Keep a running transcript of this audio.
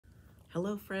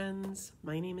Hello friends,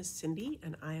 my name is Cindy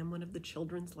and I am one of the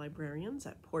children's librarians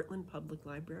at Portland Public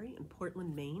Library in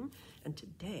Portland, Maine, and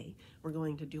today we're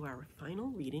going to do our final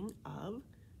reading of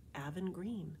Aven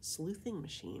Green, Sleuthing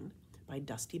Machine by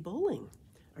Dusti Bowling.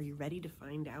 Are you ready to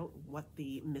find out what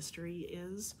the mystery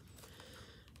is?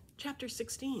 Chapter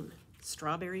 16,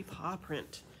 Strawberry Paw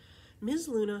Print. Ms.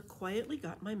 Luna quietly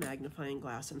got my magnifying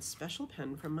glass and special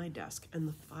pen from my desk, and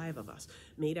the five of us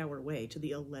made our way to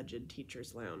the alleged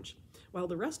teacher's lounge, while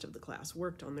the rest of the class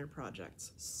worked on their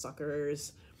projects.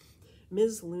 Suckers!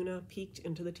 Ms. Luna peeked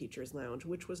into the teacher's lounge,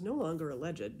 which was no longer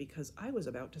alleged because I was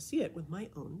about to see it with my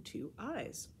own two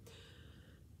eyes.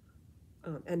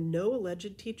 And no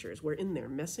alleged teachers were in there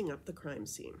messing up the crime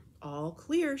scene. All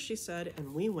clear, she said,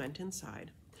 and we went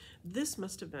inside. This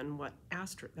must have been what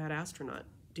that astronaut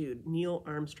dude, Neil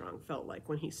Armstrong, felt like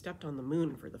when he stepped on the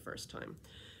moon for the first time.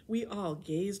 We all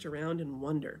gazed around in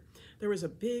wonder. There was a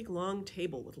big, long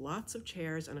table with lots of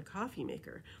chairs and a coffee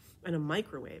maker and a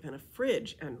microwave and a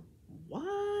fridge and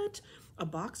what? A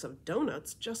box of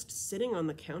donuts just sitting on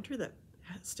the counter that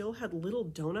still had little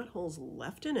donut holes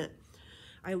left in it.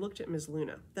 I looked at Ms.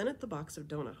 Luna, then at the box of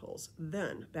donut holes,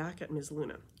 then back at Ms.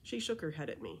 Luna. She shook her head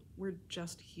at me. We're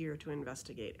just here to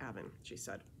investigate, Aven, she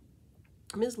said.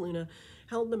 Ms. Luna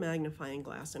held the magnifying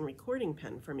glass and recording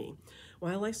pen for me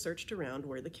while I searched around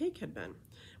where the cake had been.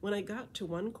 When I got to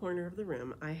one corner of the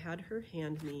room, I had her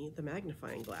hand me the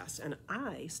magnifying glass, and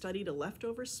I studied a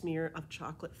leftover smear of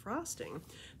chocolate frosting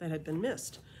that had been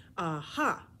missed.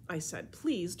 Aha, I said,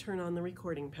 please turn on the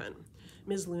recording pen.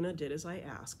 Ms. Luna did as I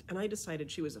asked, and I decided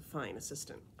she was a fine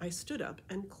assistant. I stood up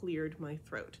and cleared my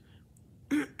throat.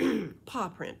 Paw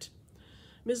print.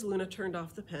 Ms. Luna turned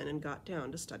off the pen and got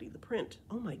down to study the print.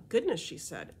 Oh my goodness, she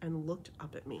said, and looked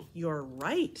up at me. You're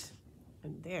right.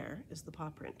 And there is the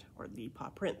paw print, or the paw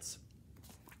prints.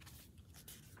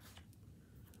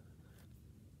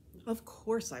 Of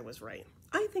course I was right.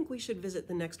 I think we should visit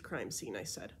the next crime scene, I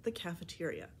said, the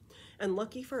cafeteria. And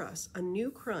lucky for us, a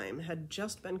new crime had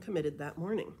just been committed that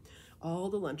morning. All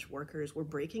the lunch workers were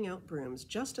breaking out brooms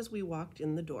just as we walked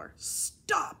in the door.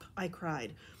 Stop, I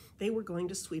cried. They were going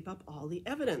to sweep up all the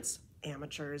evidence.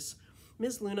 Amateurs.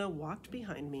 Ms. Luna walked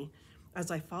behind me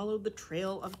as I followed the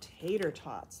trail of tater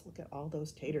tots. Look at all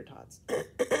those tater tots.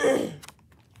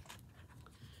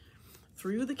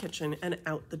 Through the kitchen and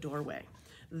out the doorway.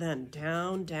 Then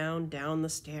down, down, down the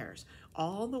stairs,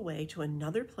 all the way to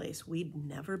another place we'd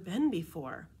never been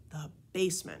before, the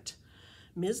basement.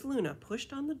 Ms. Luna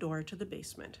pushed on the door to the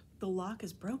basement. The lock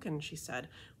is broken, she said.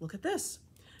 Look at this.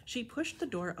 She pushed the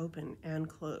door open and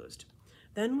closed.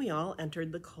 Then we all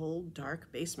entered the cold, dark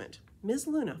basement. Ms.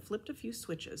 Luna flipped a few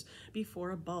switches before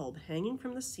a bulb hanging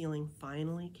from the ceiling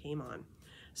finally came on.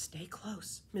 Stay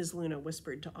close, Ms. Luna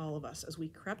whispered to all of us as we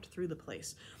crept through the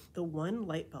place, the one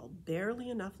light bulb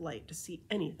barely enough light to see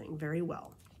anything very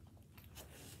well.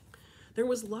 There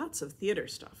was lots of theater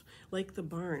stuff, like the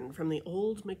barn from the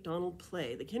old MacDonald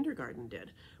play the kindergarten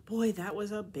did. Boy, that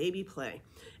was a baby play,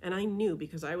 and I knew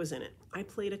because I was in it. I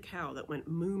played a cow that went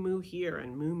moo-moo here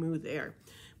and moo-moo there.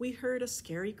 We heard a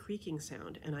scary creaking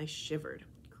sound, and I shivered.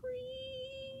 Creak,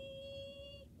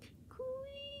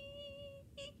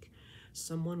 creak.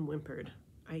 Someone whimpered.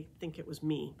 I think it was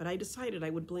me, but I decided I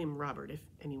would blame Robert if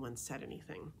anyone said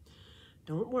anything.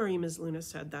 Don't worry, Ms. Luna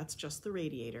said, that's just the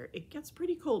radiator. It gets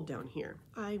pretty cold down here.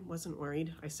 I wasn't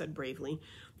worried, I said bravely.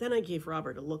 Then I gave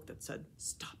Robert a look that said,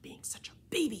 stop being such a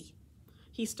baby.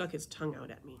 He stuck his tongue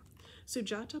out at me.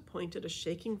 Sujata pointed a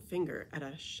shaking finger at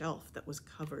a shelf that was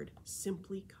covered,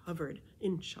 simply covered,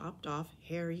 in chopped off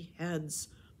hairy heads.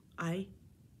 I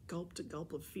gulped a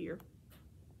gulp of fear.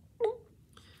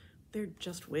 They're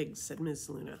just wigs, said Ms.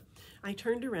 Luna. I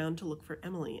turned around to look for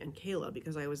Emily and Kayla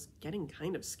because I was getting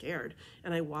kind of scared,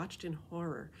 and I watched in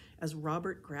horror as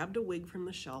Robert grabbed a wig from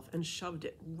the shelf and shoved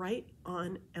it right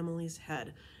on Emily's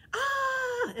head.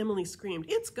 Ah! Emily screamed,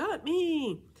 it's got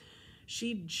me!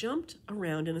 She jumped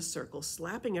around in a circle,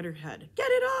 slapping at her head. Get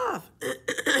it off!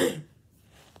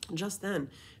 Just then,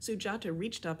 Sujata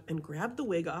reached up and grabbed the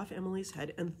wig off Emily's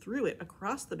head and threw it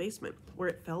across the basement, where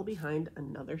it fell behind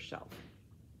another shelf.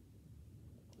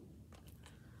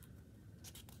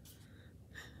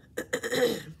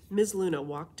 Ms. Luna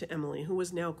walked to Emily, who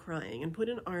was now crying, and put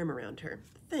an arm around her.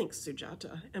 Thanks,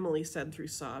 Sujata, Emily said through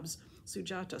sobs.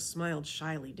 Sujata smiled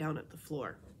shyly down at the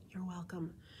floor. You're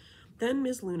welcome. Then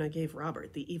Ms. Luna gave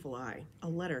Robert the evil eye. A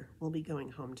letter will be going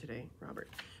home today,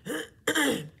 Robert.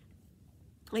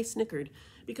 I snickered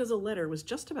because a letter was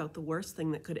just about the worst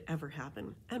thing that could ever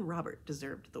happen, and Robert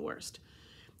deserved the worst.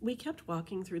 We kept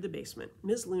walking through the basement,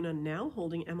 Ms. Luna now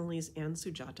holding Emily's and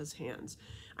Sujata's hands.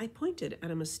 I pointed at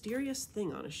a mysterious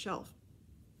thing on a shelf.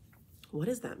 What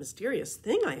is that mysterious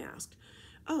thing? I asked.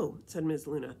 Oh, said Ms.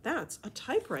 Luna, that's a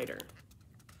typewriter.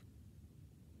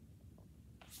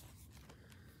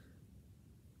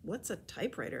 What's a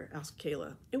typewriter? Asked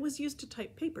Kayla. It was used to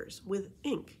type papers with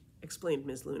ink, explained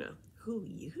Ms. Luna. Who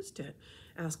used it?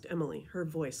 Asked Emily, her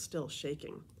voice still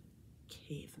shaking.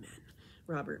 Cavemen,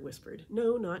 Robert whispered.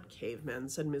 No, not cavemen,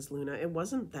 said Ms. Luna. It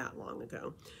wasn't that long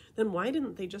ago. Then why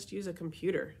didn't they just use a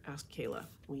computer? Asked Kayla.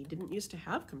 We didn't used to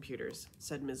have computers,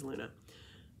 said Ms. Luna.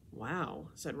 Wow,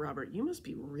 said Robert. You must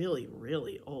be really,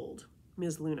 really old.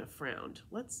 Ms. Luna frowned.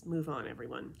 Let's move on,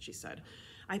 everyone, she said.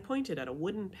 I pointed at a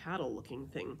wooden paddle-looking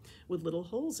thing with little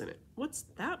holes in it. What's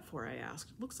that for? I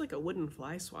asked. Looks like a wooden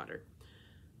fly swatter.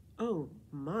 Oh,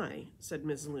 my, said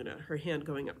Ms. Luna, her hand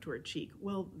going up to her cheek.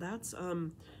 Well, that's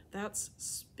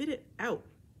spit it out,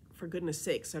 for goodness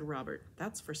sake, said Robert.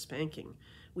 That's for spanking.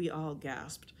 We all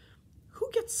gasped.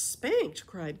 Who gets spanked?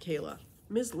 Cried Kayla.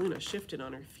 Ms. Luna shifted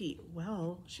on her feet.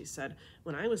 Well, she said,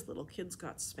 when I was little, kids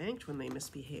got spanked when they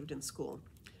misbehaved in school.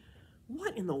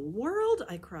 What in the world?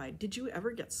 I cried. Did you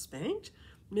ever get spanked?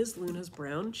 Ms. Luna's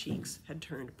brown cheeks had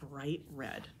turned bright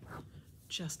red.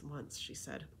 Just once, she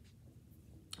said.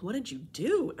 What did you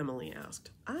do? Emily asked.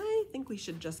 I think we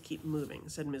should just keep moving,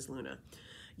 said Ms. Luna.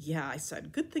 Yeah, I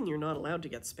said. Good thing you're not allowed to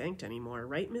get spanked anymore,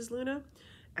 right, Ms. Luna?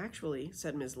 Actually,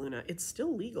 said Ms. Luna, it's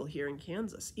still legal here in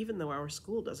Kansas, even though our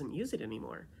school doesn't use it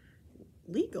anymore.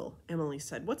 Legal, Emily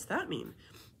said. What's that mean?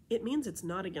 It means it's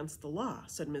not against the law,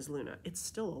 said Ms. Luna. It's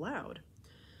still allowed.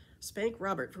 Spank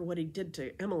Robert for what he did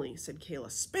to Emily, said Kayla.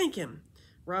 Spank him!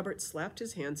 Robert slapped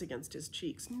his hands against his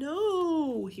cheeks.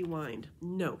 No, he whined.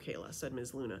 No, Kayla, said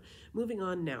Ms. Luna. Moving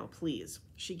on now, please.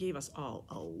 She gave us all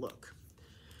a look.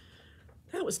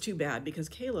 That was too bad, because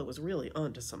Kayla was really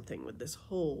onto something with this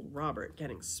whole Robert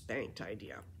getting spanked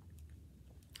idea.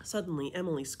 Suddenly,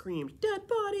 Emily screamed, Dead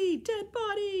body! Dead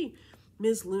body!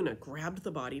 Ms. Luna grabbed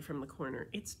the body from the corner.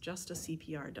 It's just a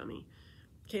CPR dummy.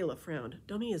 Kayla frowned.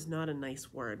 Dummy is not a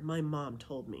nice word. My mom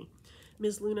told me.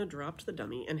 Ms. Luna dropped the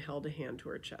dummy and held a hand to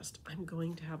her chest. I'm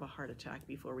going to have a heart attack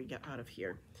before we get out of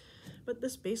here. But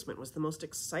this basement was the most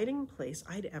exciting place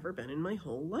I'd ever been in my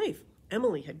whole life.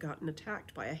 Emily had gotten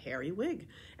attacked by a hairy wig,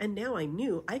 and now I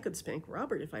knew I could spank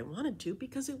Robert if I wanted to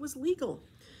because it was legal.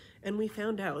 And we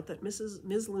found out that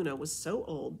Ms. Luna was so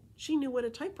old, she knew what a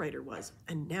typewriter was,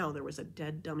 and now there was a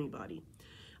dead dummy body.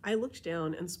 I looked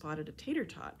down and spotted a tater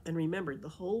tot and remembered the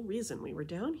whole reason we were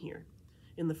down here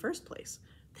in the first place.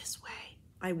 This way,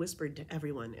 I whispered to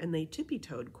everyone, and they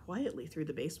tippy-toed quietly through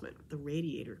the basement, the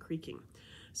radiator creaking.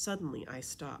 Suddenly, I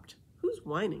stopped. Who's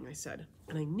whining? I said,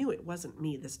 and I knew it wasn't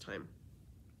me this time.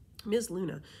 Ms.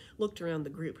 Luna looked around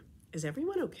the group. Is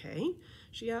everyone okay?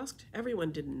 She asked.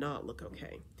 Everyone did not look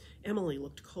okay. Emily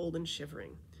looked cold and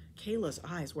shivering. Kayla's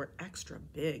eyes were extra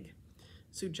big.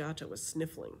 Sujata was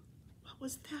sniffling. What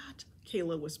was that?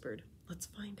 Kayla whispered. Let's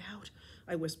find out,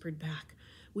 I whispered back.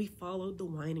 We followed the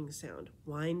whining sound,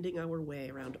 winding our way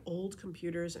around old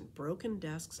computers and broken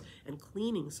desks and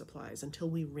cleaning supplies until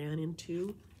we ran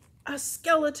into a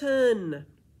skeleton.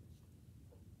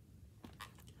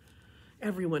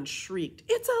 Everyone shrieked.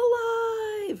 It's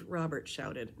alive! Robert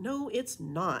shouted. No, it's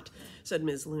not, said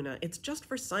Ms. Luna. It's just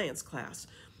for science class.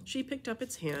 She picked up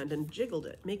its hand and jiggled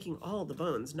it, making all the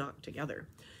bones knock together.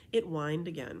 It whined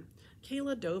again.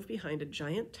 Kayla dove behind a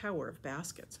giant tower of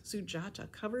baskets.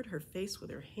 Sujata covered her face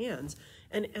with her hands,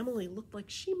 and Emily looked like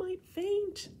she might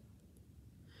faint.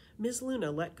 Ms. Luna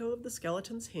let go of the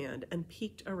skeleton's hand and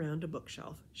peeked around a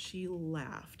bookshelf. She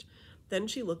laughed. Then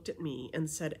she looked at me and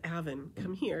said, Aven,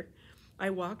 come here. I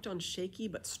walked on shaky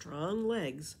but strong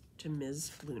legs to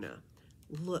Ms. Luna.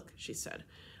 Look, she said.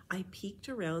 I peeked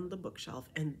around the bookshelf,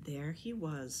 and there he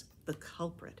was, the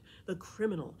culprit, the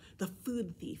criminal, the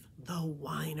food thief, the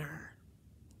whiner.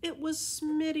 It was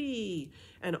Smitty,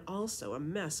 and also a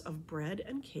mess of bread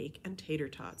and cake and tater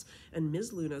tots, and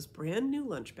Ms. Luna's brand new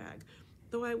lunch bag,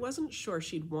 though I wasn't sure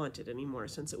she'd want it anymore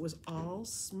since it was all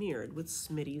smeared with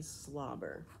Smitty's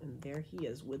slobber. And there he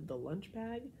is with the lunch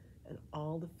bag and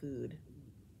all the food.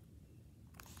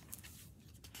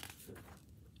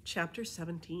 Chapter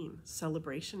 17,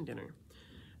 Celebration Dinner.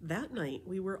 That night,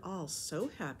 we were all so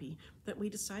happy that we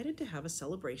decided to have a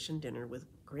celebration dinner with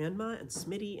Grandma and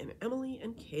Smitty and Emily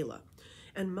and Kayla.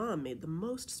 And Mom made the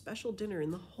most special dinner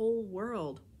in the whole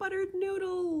world, buttered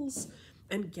noodles.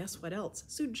 And guess what else?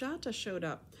 Sujata showed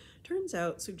up. Turns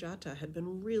out Sujata had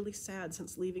been really sad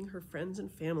since leaving her friends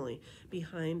and family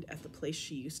behind at the place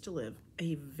she used to live,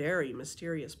 a very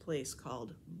mysterious place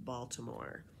called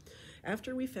Baltimore.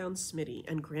 After we found Smitty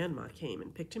and Grandma came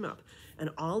and picked him up, and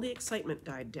all the excitement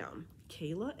died down,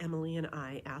 Kayla, Emily, and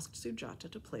I asked Sujata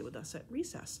to play with us at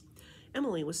recess.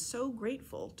 Emily was so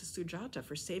grateful to Sujata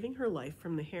for saving her life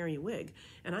from the hairy wig,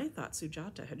 and I thought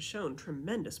Sujata had shown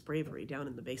tremendous bravery down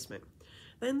in the basement.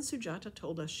 Then Sujata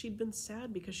told us she'd been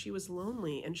sad because she was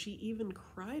lonely, and she even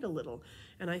cried a little,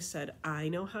 and I said, I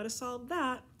know how to solve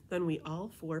that. Then we all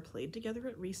four played together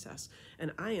at recess,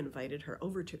 and I invited her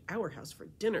over to our house for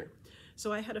dinner.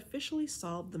 So I had officially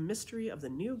solved the mystery of the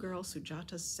new girl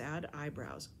Sujata's sad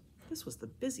eyebrows. This was the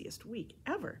busiest week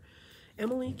ever.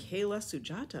 Emily, Kayla,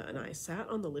 Sujata, and I sat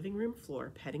on the living room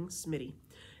floor petting Smitty,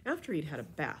 after he'd had a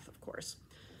bath, of course.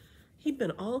 He'd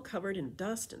been all covered in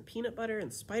dust and peanut butter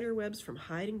and spider webs from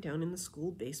hiding down in the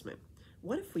school basement.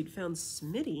 What if we'd found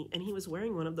Smitty and he was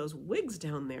wearing one of those wigs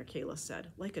down there, Kayla said,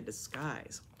 like a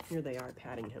disguise. Here they are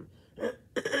patting him.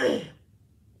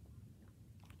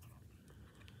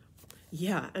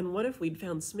 Yeah, and what if we'd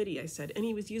found Smitty, I said, and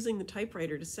he was using the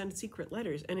typewriter to send secret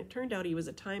letters, and it turned out he was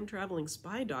a time-traveling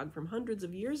spy dog from hundreds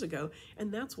of years ago, and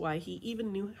that's why he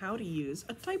even knew how to use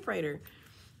a typewriter.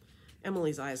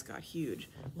 Emily's eyes got huge.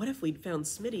 What if we'd found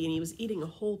Smitty and he was eating a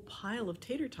whole pile of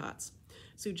tater tots?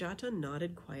 Sujata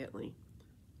nodded quietly.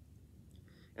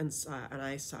 And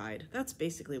I sighed. That's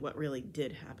basically what really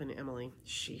did happen to Emily.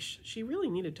 Sheesh, she really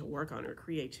needed to work on her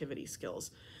creativity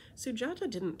skills. Sujata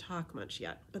didn't talk much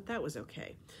yet, but that was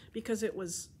okay, because I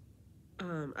was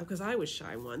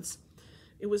shy once.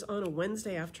 It was on a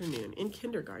Wednesday afternoon in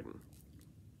kindergarten.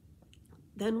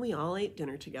 Then we all ate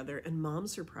dinner together, and Mom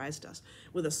surprised us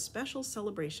with a special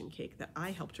celebration cake that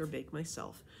I helped her bake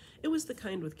myself. It was the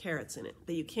kind with carrots in it,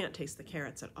 but you can't taste the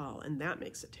carrots at all, and that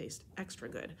makes it taste extra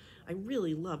good. I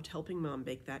really loved helping Mom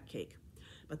bake that cake.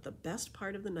 But the best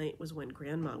part of the night was when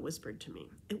Grandma whispered to me,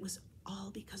 "It was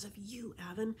all because of you,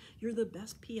 Aven. You're the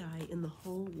best PI in the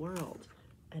whole world."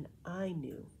 And I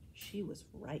knew she was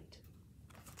right.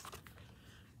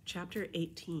 Chapter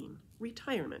 18,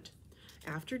 Retirement.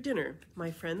 After dinner,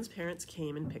 my friends' parents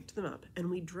came and picked them up,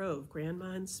 and we drove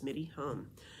Grandma and Smitty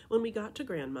home. When we got to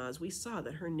Grandma's, we saw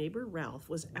that her neighbor Ralph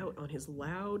was out on his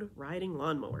loud riding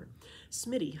lawnmower.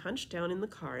 Smitty hunched down in the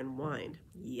car and whined.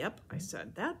 Yep, I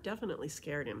said, that definitely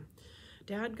scared him.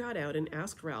 Dad got out and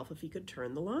asked Ralph if he could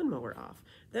turn the lawnmower off.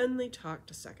 Then they talked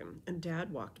a second, and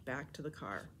Dad walked back to the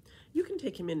car. You can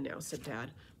take him in now, said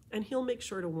Dad, and he'll make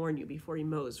sure to warn you before he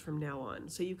mows from now on,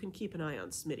 so you can keep an eye on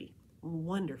Smitty.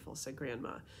 Wonderful, said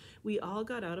Grandma. We all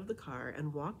got out of the car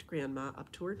and walked Grandma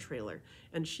up to her trailer,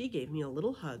 and she gave me a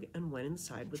little hug and went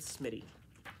inside with Smitty.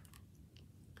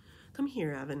 Come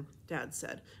here, Aven, Dad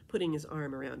said, putting his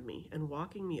arm around me and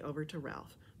walking me over to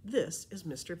Ralph. This is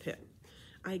Mr. Pitt.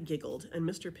 I giggled, and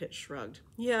Mr. Pitt shrugged.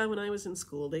 Yeah, when I was in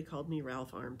school, they called me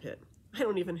Ralph Armpit. I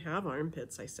don't even have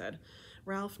armpits, I said.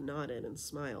 Ralph nodded and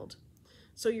smiled.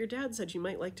 So your dad said you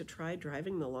might like to try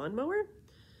driving the lawnmower?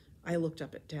 I looked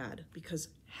up at Dad, because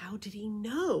how did he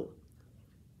know?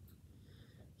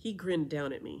 He grinned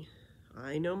down at me.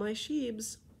 I know my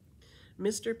sheebs.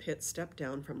 Mr. Pitt stepped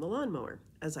down from the lawnmower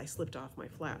as I slipped off my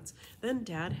flats. Then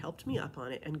Dad helped me up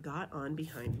on it and got on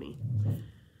behind me.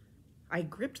 I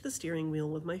gripped the steering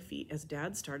wheel with my feet as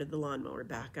Dad started the lawnmower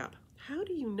back up. How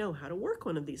do you know how to work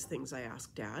one of these things? I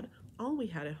asked Dad. All we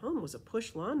had at home was a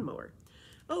push lawnmower.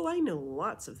 Oh, I know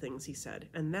lots of things, he said,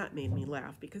 and that made me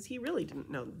laugh because he really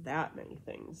didn't know that many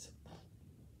things.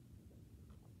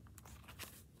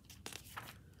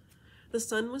 The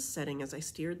sun was setting as I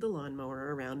steered the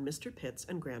lawnmower around Mr. Pitt's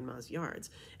and Grandma's yards,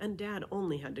 and Dad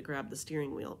only had to grab the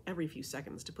steering wheel every few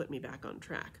seconds to put me back on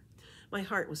track. My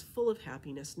heart was full of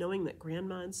happiness knowing that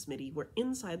Grandma and Smitty were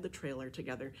inside the trailer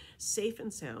together, safe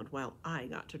and sound, while I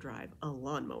got to drive a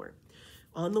lawnmower.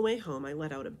 On the way home, I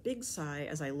let out a big sigh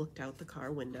as I looked out the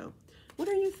car window. What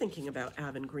are you thinking about,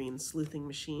 Aven Green's Sleuthing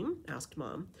Machine? Asked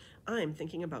Mom. I'm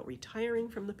thinking about retiring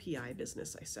from the PI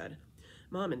business, I said.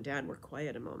 Mom and Dad were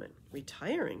quiet a moment.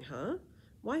 Retiring, huh?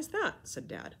 Why's that? Said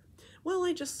Dad. Well,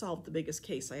 I just solved the biggest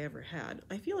case I ever had.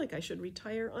 I feel like I should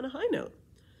retire on a high note.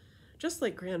 Just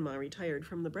like Grandma retired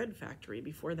from the bread factory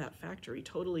before that factory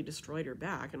totally destroyed her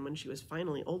back and when she was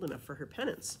finally old enough for her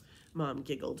penance. Mom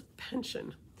giggled.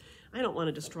 Pension. I don't want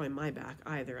to destroy my back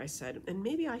either, I said, and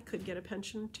maybe I could get a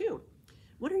pension too.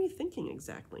 What are you thinking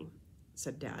exactly?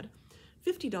 Said Dad.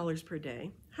 $50 per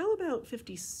day. How about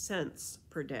 50 cents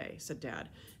per day? Said Dad.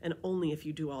 And only if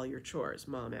you do all your chores,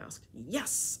 Mom asked.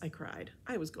 Yes, I cried.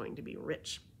 I was going to be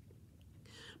rich.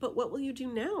 But what will you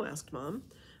do now? Asked Mom.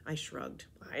 I shrugged.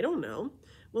 I don't know.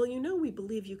 Well, you know we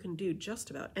believe you can do just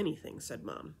about anything, said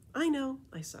Mom. I know,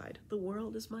 I sighed. The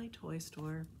world is my toy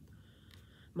store.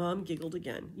 Mom giggled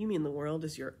again. You mean the world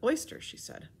is your oyster, she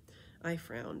said. I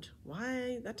frowned.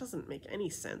 Why, that doesn't make any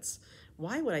sense.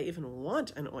 Why would I even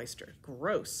want an oyster?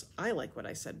 Gross. I like what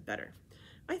I said better.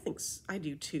 I think I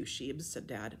do too, Sheebs, said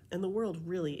Dad, and the world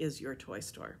really is your toy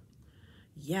store.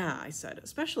 Yeah, I said,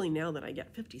 especially now that I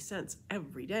get 50 cents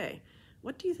every day.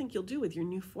 What do you think you'll do with your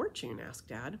new fortune? Asked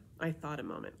Dad. I thought a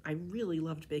moment. I really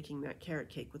loved baking that carrot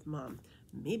cake with Mom.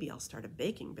 Maybe I'll start a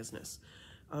baking business.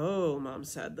 Oh, Mom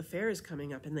said, the fair is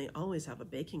coming up and they always have a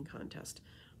baking contest.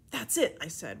 That's it, I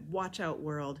said. Watch out,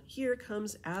 world. Here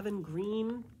comes Aven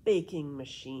Green baking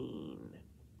machine.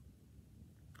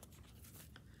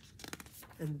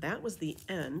 And that was the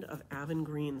end of Aven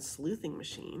Green's sleuthing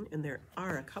machine. And there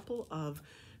are a couple of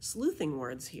sleuthing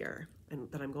words here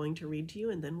that I'm going to read to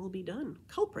you, and then we'll be done.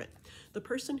 Culprit, the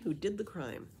person who did the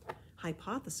crime.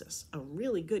 Hypothesis, a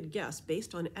really good guess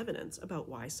based on evidence about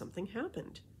why something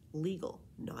happened. Legal,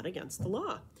 not against the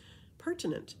law.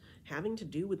 Pertinent, having to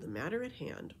do with the matter at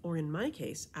hand, or in my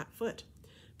case, at foot.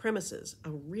 Premises,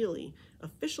 a really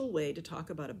official way to talk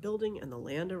about a building and the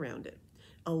land around it.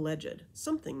 Alleged,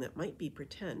 something that might be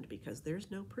pretend because there's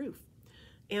no proof.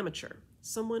 Amateur,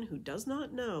 someone who does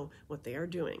not know what they are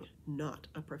doing, not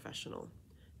a professional.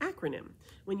 Acronym,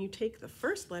 when you take the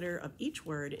first letter of each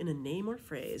word in a name or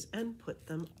phrase and put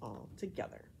them all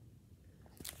together.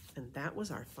 And that was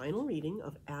our final reading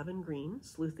of Aven Green,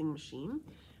 Sleuthing Machine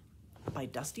by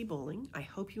Dusti Bowling. I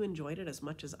hope you enjoyed it as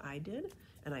much as I did,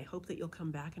 and I hope that you'll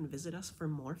come back and visit us for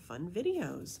more fun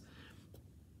videos.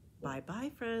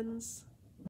 Bye-bye, friends.